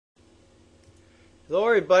Hello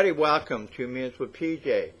everybody, welcome to 2 Minutes with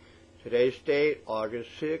PJ. Today's date, August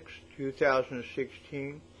 6,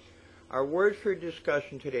 2016. Our word for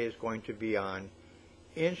discussion today is going to be on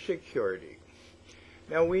insecurity.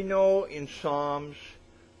 Now we know in Psalms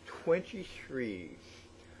 23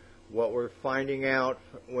 what we're finding out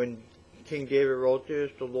when King David wrote this: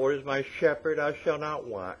 the Lord is my shepherd, I shall not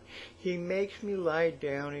want. He makes me lie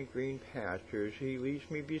down in green pastures. He leads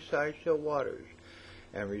me beside still waters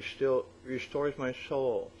and restores my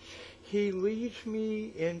soul. He leads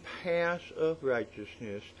me in paths of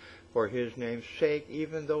righteousness for his name's sake.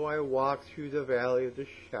 Even though I walk through the valley of the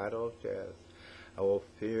shadow of death, I will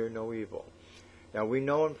fear no evil. Now we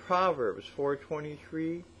know in Proverbs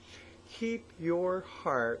 4:23, keep your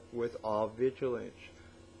heart with all vigilance,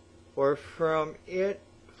 for from it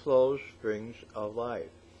flows springs of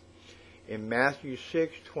life. In Matthew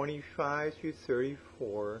 6:25 through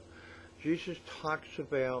 34, Jesus talks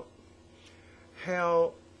about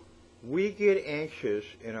how we get anxious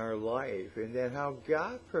in our life, and then how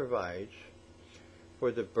God provides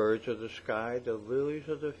for the birds of the sky, the lilies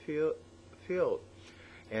of the field,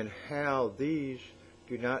 and how these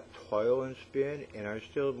do not toil and spin and are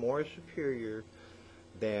still more superior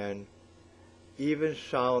than even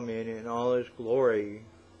Solomon in all his glory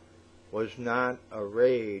was not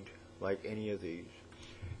arrayed like any of these.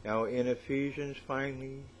 Now in Ephesians,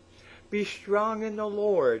 finally, be strong in the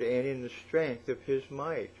Lord and in the strength of his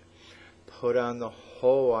might. Put on the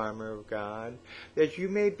whole armor of God, that you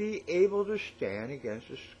may be able to stand against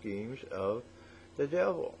the schemes of the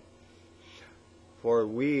devil. For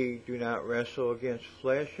we do not wrestle against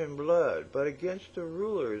flesh and blood, but against the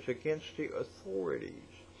rulers, against the authorities,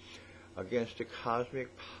 against the cosmic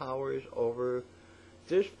powers over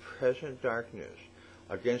this present darkness,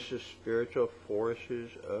 against the spiritual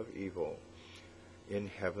forces of evil in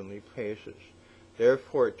heavenly places.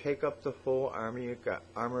 Therefore, take up the full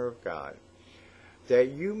armor of God,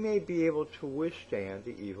 that you may be able to withstand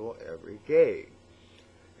the evil every day.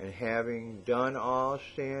 And having done all,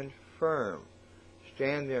 stand firm.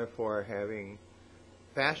 Stand therefore, having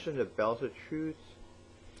fastened the belt of truth,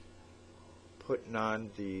 putting on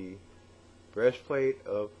the breastplate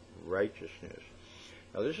of righteousness.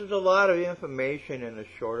 Now this is a lot of information in a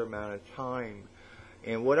short amount of time.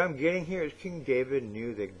 And what I'm getting here is King David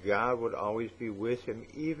knew that God would always be with him,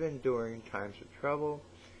 even during times of trouble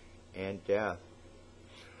and death.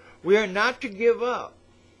 We are not to give up,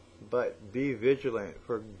 but be vigilant,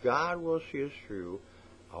 for God will see us through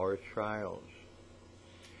our trials.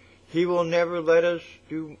 He will never let us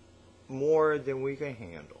do more than we can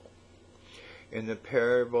handle. In the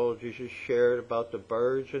parable Jesus shared about the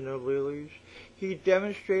birds and the lilies, he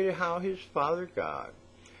demonstrated how his Father God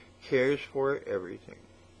cares for everything.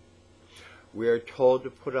 We are told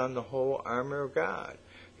to put on the whole armor of God,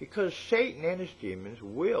 because Satan and his demons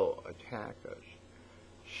will attack us.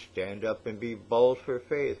 Stand up and be bold for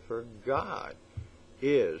faith, for God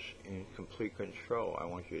is in complete control. I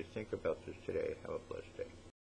want you to think about this today. Have a blessed day.